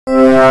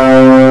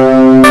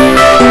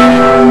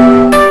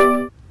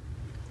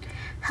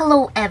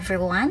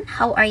everyone,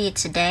 how are you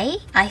today?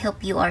 I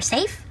hope you are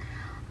safe.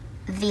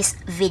 This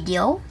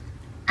video,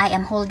 I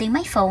am holding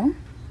my phone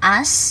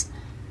as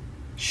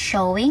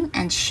showing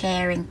and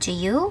sharing to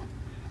you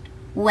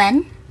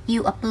when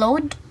you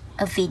upload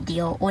a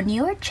video on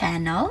your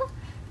channel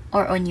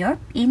or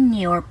in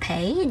your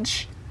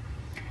page.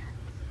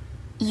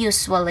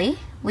 Usually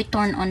we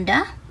turn on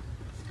the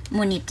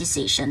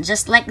monetization,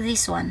 just like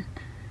this one.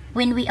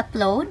 When we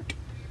upload,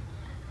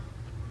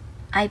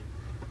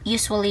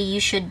 usually you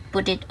should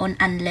put it on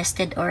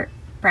unlisted or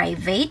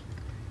private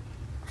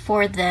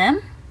for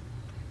them.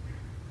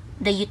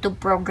 The YouTube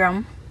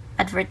program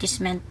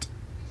advertisement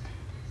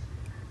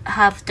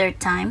have their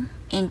time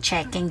in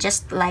checking,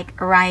 just like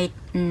right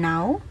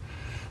now.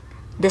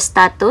 The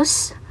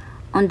status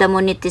on the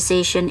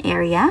monetization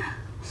area,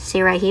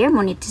 see right here,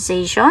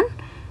 monetization,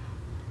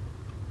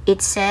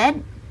 it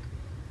said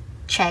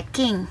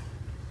checking.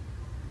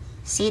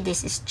 See,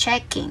 this is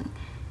checking.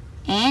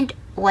 And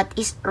what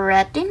is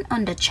written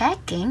on the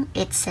checking,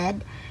 it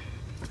said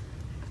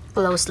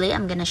closely,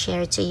 I'm gonna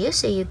share it to you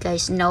so you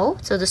guys know,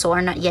 so those who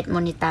are not yet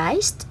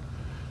monetized.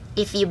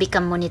 If you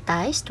become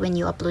monetized when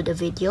you upload a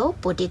video,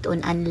 put it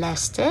on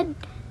unlisted,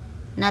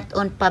 not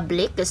on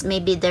public, because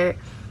maybe there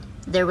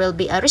will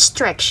be a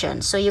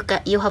restriction, so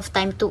you have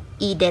time to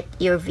edit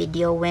your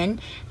video when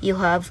you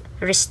have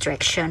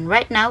restriction.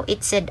 Right now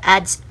it said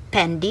ads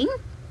pending,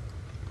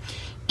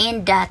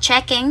 and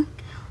checking,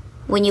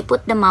 when you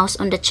put the mouse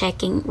on the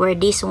checking, where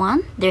this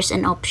one, there's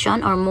an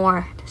option or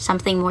more,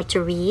 something more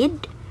to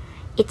read.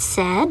 It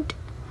said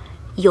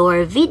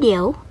your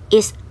video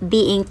is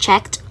being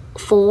checked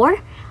for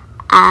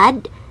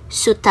ad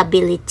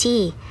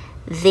suitability.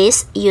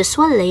 This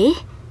usually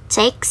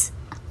takes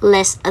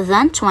less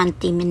than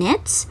 20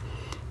 minutes.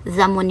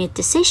 The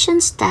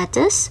monetization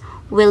status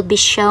will be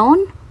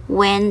shown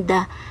when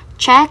the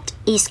check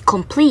is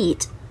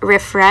complete.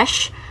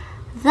 Refresh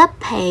the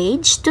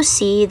page to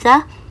see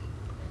the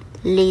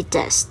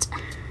latest.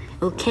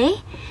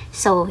 Okay,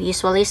 so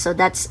usually, so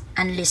that's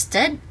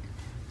unlisted.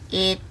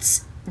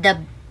 It's the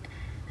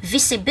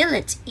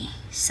visibility.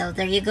 So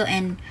there you go.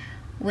 And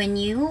when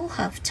you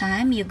have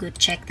time, you go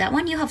check that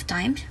one. You have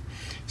time,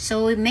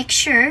 so make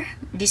sure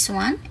this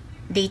one,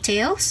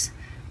 details,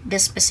 the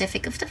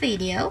specific of the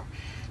video,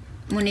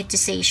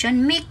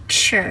 monetization, make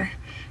sure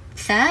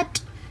that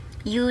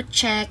you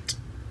checked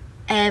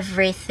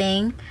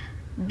everything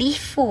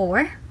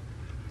before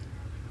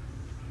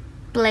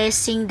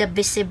placing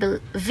the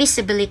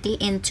visibility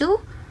into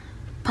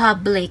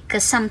public,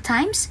 because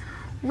sometimes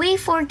we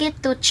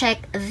forget to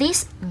check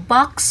these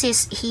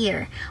boxes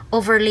here: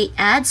 overlay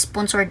ads,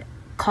 sponsored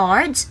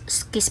cards,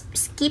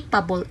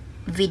 skippable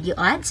video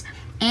ads,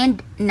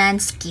 and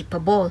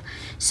non-skippable.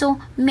 So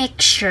make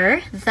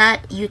sure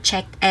that you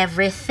checked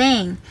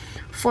everything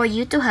for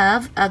you to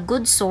have a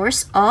good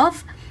source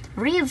of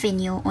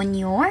revenue on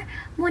your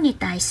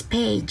monetized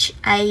page.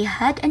 I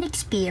had an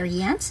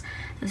experience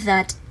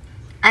that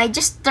I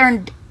just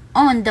turned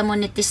on the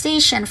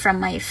monetization from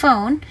my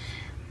phone,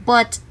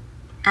 but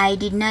I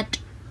did not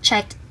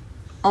check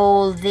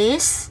all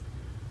these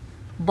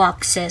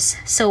boxes.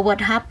 So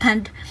what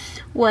happened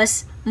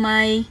was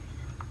my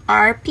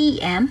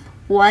RPM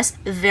was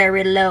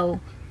very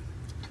low,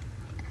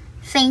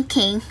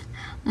 thinking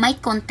my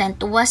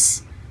content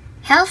was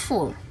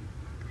helpful.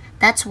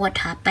 That's what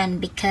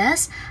happened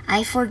because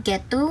I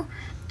forget to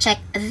check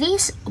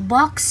these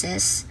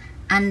boxes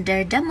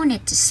under the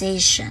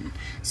monetization.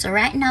 So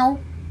right now,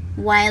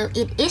 while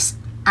it is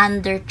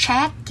under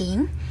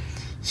checking,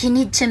 you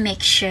need to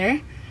make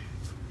sure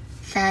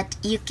that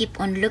you keep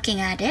on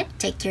looking at it.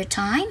 Take your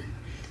time.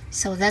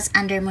 So that's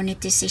under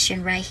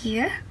monetization right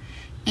here,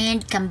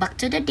 and come back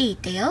to the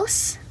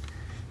details.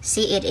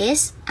 See, it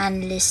is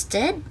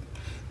unlisted,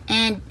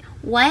 and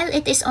while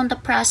it is on the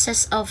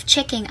process of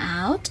checking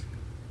out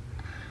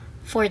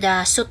for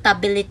the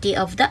suitability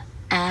of the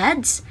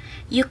ads,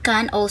 you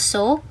can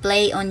also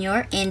play on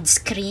your end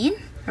screen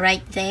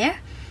right there,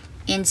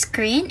 end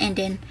screen. And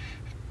then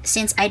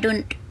since I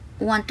don't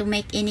want to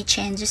make any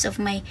changes of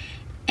my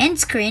end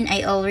screen,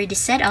 I already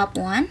set up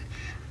one.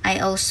 I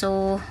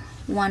also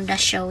want to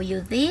show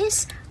you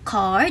these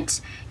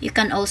cards. You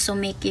can also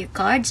make your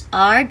cards,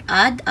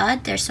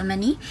 add, there's so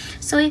many,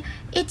 so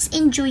it's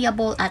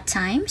enjoyable at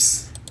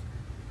times.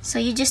 So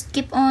you just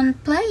keep on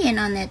playing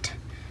on it.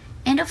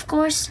 And of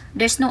course,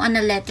 there's no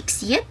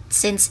analytics yet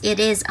since it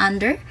is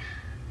on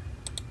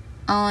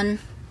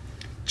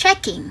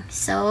checking.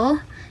 So,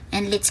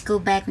 and let's go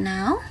back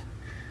now.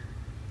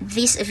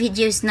 This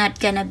video is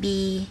not gonna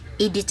be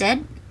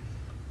edited,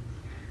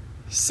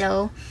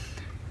 so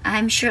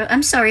I'm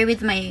sorry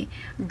with my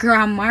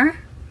grammar.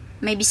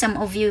 Maybe some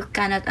of you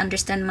cannot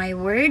understand my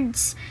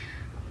words.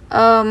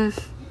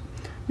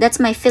 That's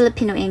my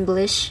Filipino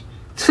English.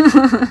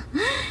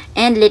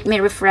 And let me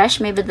refresh,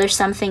 maybe there's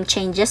something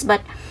changes,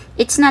 but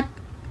it's not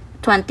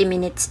 20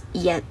 minutes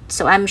yet,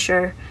 so I'm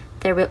sure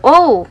there will.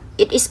 Oh,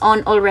 it is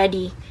on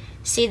already.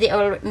 See,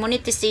 the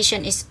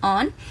monetization is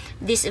on.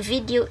 This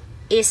video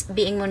is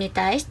being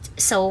monetized,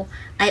 so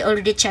I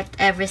already checked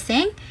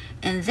everything.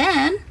 And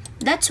then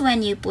That's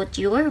when you put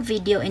your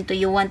video into,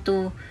 you want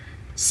to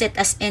set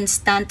as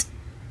instant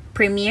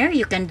premiere,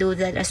 you can do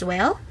that as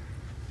well,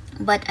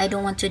 but I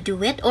don't want to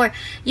do it. Or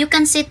you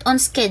can set on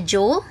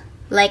schedule,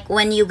 like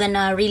when you're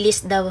gonna release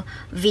the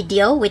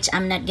video, which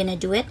I'm not gonna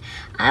do it.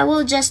 I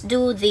will just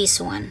do this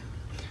one.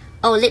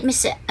 Oh, let me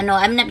set, no,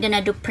 I'm not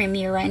gonna do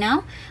premiere right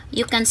now.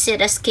 You can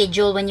set a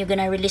schedule when you're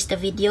gonna release the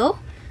video.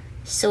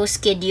 So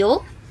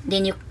schedule,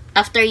 then you,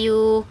 after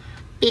you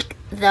pick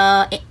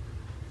the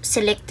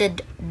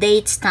selected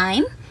dates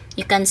time,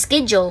 you can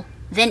schedule,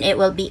 then it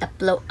will be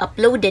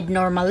uploaded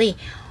normally.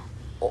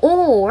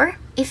 Or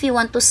if you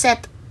want to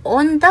set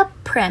on the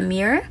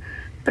premiere,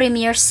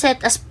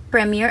 set as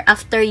premiere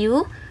after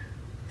you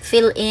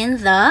fill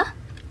in the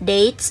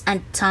dates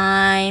and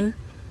time,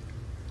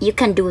 you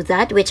can do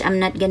that, which I'm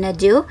not gonna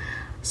do.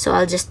 So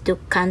I'll just do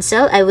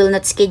cancel. I will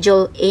not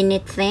schedule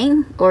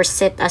anything or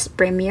set as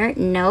premiere.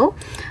 No,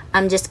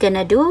 I'm just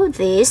gonna do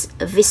this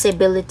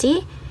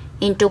visibility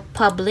into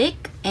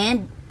public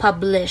and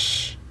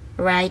publish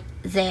right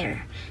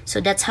there. So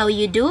that's how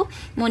you do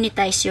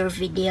monetize your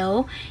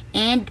video,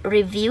 and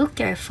review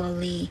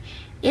carefully.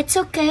 It's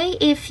okay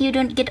if you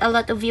don't get a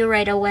lot of view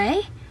right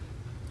away.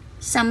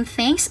 Some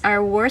things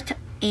are worth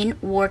in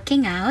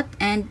working out,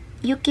 and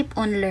you keep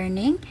on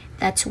learning.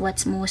 That's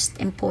what's most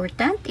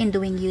important in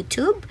doing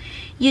YouTube.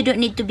 You don't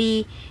need to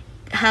be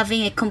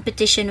having a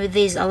competition with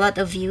this a lot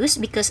of views,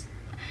 because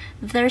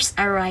there's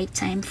a right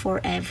time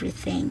for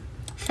everything.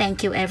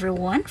 Thank you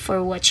everyone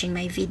for watching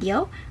my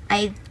video.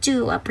 I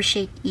do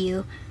appreciate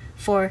you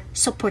for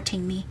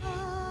supporting me.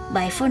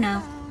 Bye for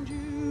now.